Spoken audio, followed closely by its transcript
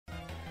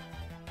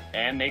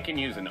And they can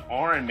use an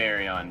orange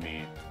berry on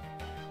me.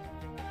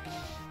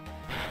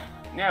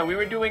 Yeah, we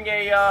were doing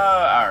a,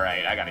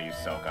 alright, I gotta use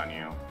Soak on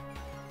you.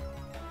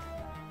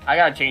 I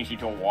gotta change you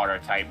to a water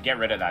type. Get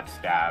rid of that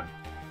stab.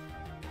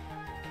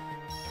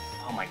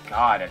 Oh my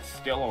god, it's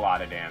still a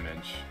lot of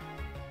damage.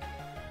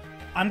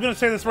 I'm gonna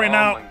say this right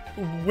now.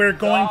 We're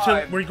going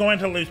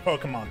to lose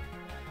Pokemon.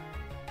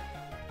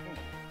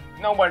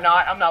 No, we're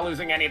not. I'm not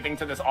losing anything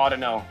to this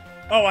Audino.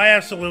 Oh, I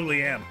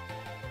absolutely am.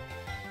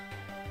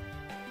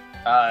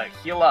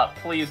 Heal up.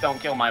 Please don't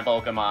kill my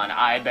Pokemon.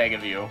 I beg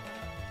of you.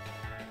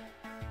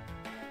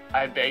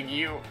 I beg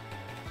you.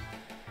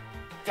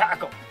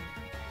 Tackle.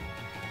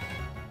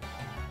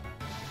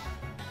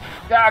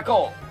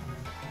 Tackle.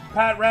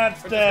 Pat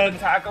Rat's dead.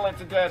 Tackle it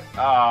to death.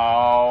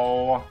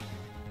 Oh.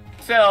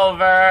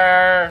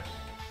 Silver.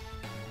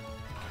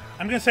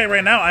 I'm gonna say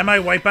right now, I might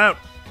wipe out.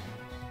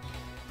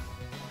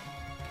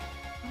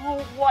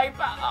 Oh, wipe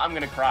out. I'm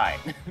gonna cry.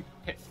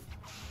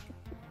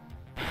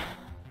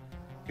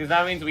 Because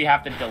that means we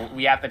have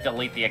to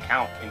delete the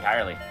account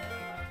entirely.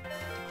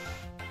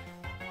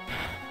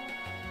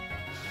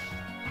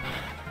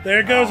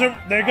 There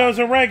goes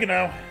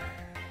oregano.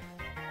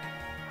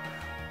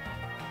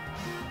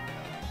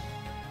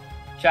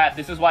 Chat,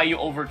 this is why you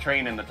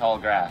overtrain in the tall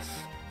grass.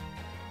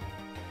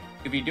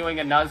 If you're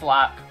doing a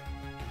Nuzlocke,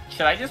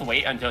 should I just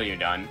wait until you're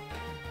done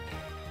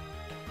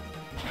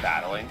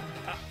battling?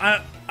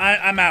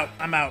 I'm out.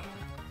 I'm out.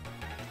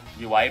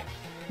 You wipe?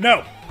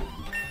 No.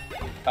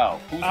 Oh,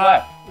 who's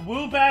left?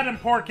 Woobat and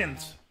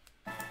Porkins.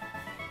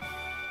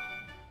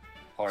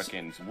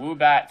 Porkins,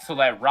 Woobat,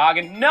 Select,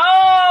 Roggen.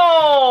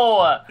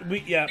 No!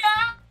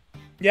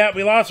 Yeah,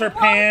 we lost our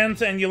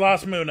Pans and you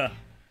lost Muna.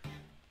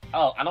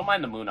 Oh, I don't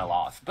mind the Muna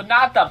loss, but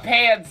not the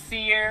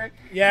Panseer.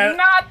 Yeah.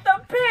 Not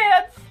the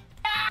Pants.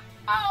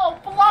 Oh,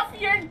 Fluff,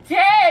 you're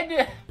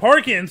dead.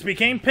 Porkins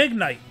became Pig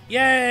Knight.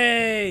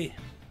 Yay!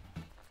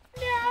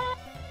 No.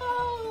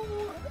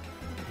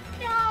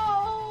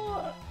 No.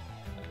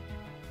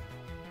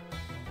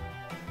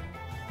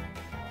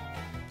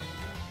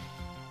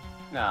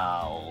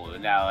 No,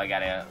 now I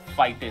gotta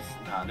fight this.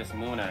 This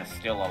Muna is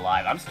still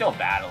alive. I'm still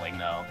battling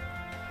though.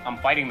 I'm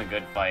fighting the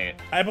good fight.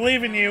 I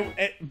believe in you.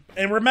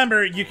 And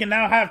remember, you can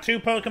now have 2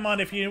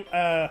 Pokemon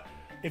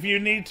if you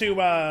need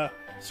to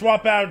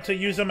swap out to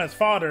use them as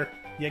fodder.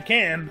 You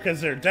can,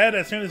 because they're dead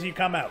as soon as you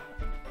come out.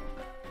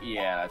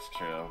 Yeah, that's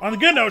true. On the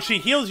good note, she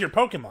heals your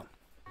Pokemon.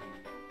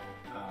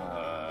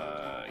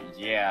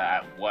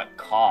 Yeah, at what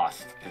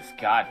cost? Because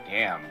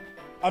goddamn.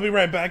 I'll be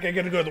right back. I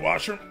gotta go to the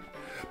washroom.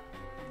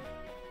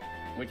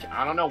 Which,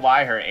 I don't know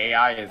why her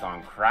AI is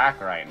on crack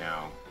right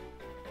now.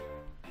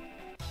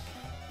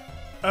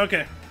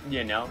 Okay.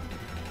 You know?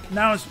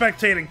 Now I'm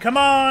spectating. Come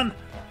on!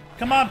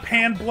 Come on,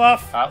 Pan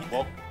Bluff! Oh,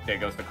 well, there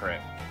goes the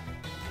crit.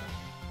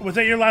 Was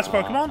that your last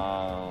Pokemon?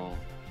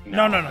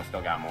 No, no. I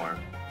still got more.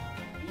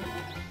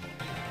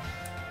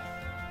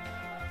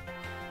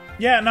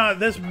 Yeah, no,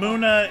 this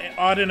Muna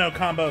Audino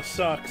combo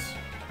sucks.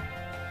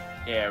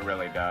 Yeah, it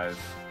really does.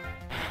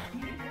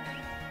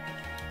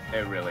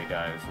 It really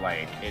does.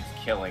 Like, it's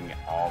killing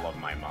all of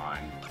my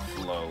mind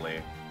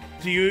slowly.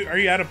 Are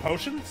you out of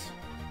potions?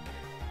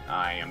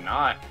 I am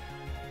not.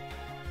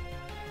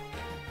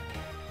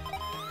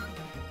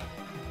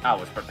 I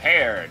was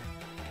prepared.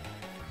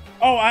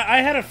 Oh,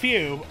 I had a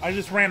few. I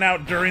just ran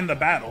out during the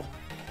battle.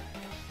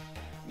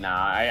 Nah,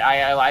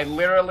 I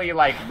literally,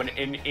 like,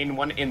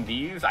 in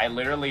these, I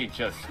literally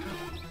just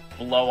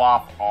blow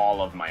off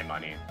all of my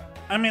money.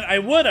 I mean, I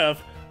would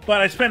have,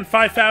 but I spent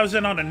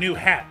 5,000 on a new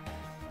hat.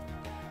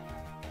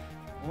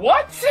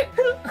 What?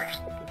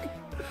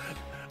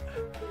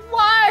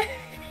 Why?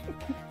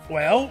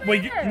 Well,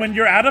 when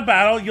you're out of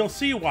battle, you'll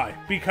see why.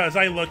 Because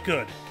I look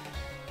good.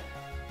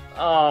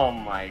 Oh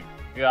my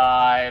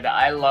god,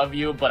 I love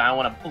you, but I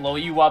want to blow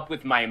you up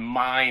with my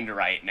mind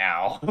right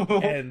now.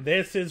 And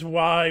this is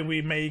why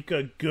we make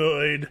a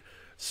good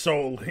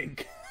Soul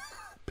Link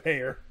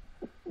pair.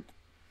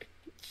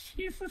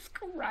 Jesus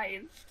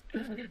Christ.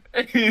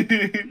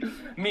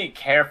 Me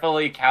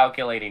carefully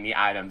calculating the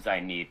items I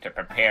need to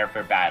prepare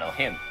for battle.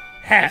 Him.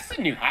 Hat. This is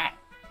a new hat.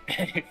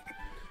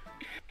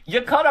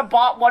 You could have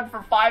bought one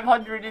for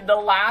 500 in the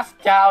last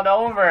town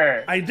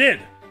over. I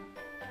did.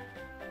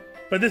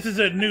 But this is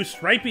a new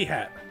stripy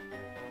hat.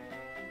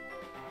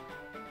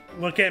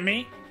 Look at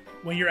me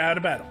when you're out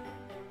of battle.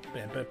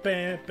 I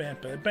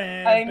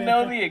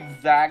know the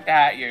exact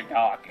hat you're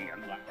talking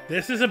about.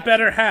 This is a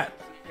better hat.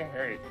 It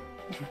hurts.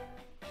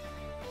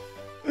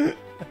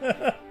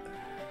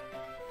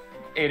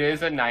 It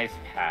is a nice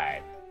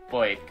hat,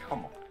 but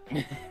come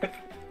on.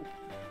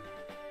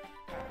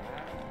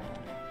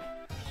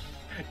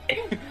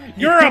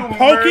 You're a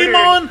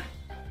Pokemon?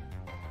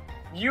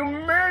 You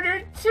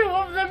murdered 2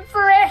 of them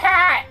for a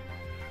hat!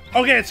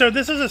 Okay, so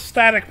this is a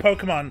static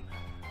Pokemon.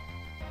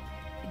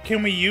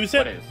 Can we use it?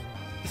 What is?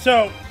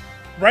 So,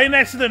 right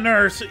next to the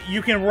nurse,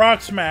 you can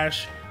Rock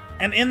Smash,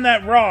 and in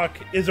that rock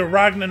is a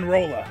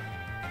Roggenrola.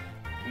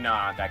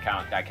 Nah, that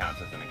counts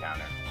as an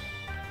encounter.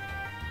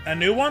 A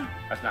new one?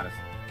 That's not a...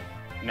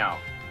 No.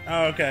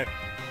 Oh, okay.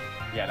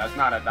 Yeah, that's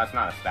not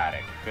a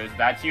static, because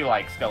that's you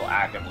like still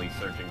actively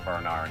searching for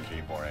an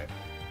RNG for it.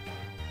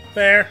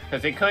 Fair.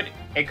 Because it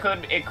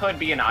could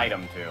be an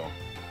item too.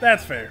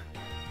 That's fair.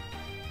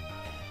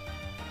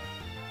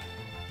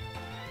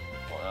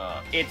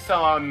 It's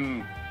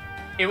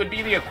it would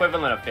be the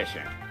equivalent of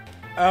fishing.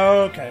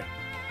 Okay.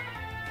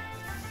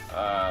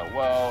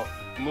 Well,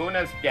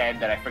 Muna's dead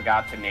that I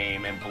forgot to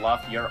name, and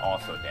Bluff, you're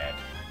also dead.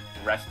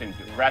 Rest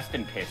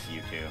in piss,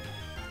 you two.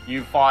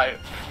 You fought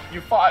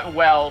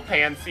well,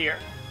 Panseer.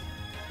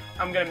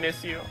 I'm gonna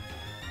miss you.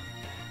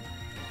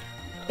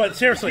 But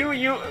seriously,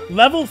 you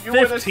level you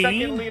were the 15?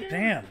 second leader?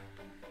 Damn.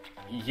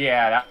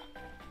 Yeah,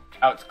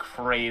 that's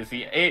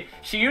crazy.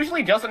 She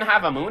usually doesn't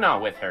have a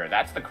Muna with her.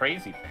 That's the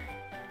crazy thing.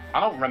 I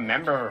don't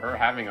remember her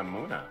having a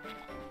Muna.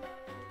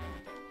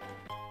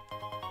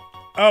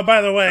 Oh,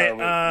 by the way, So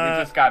we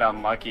just got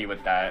unlucky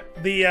with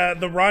that.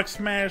 the Rock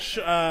Smash,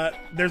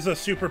 there's a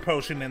super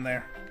potion in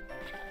there.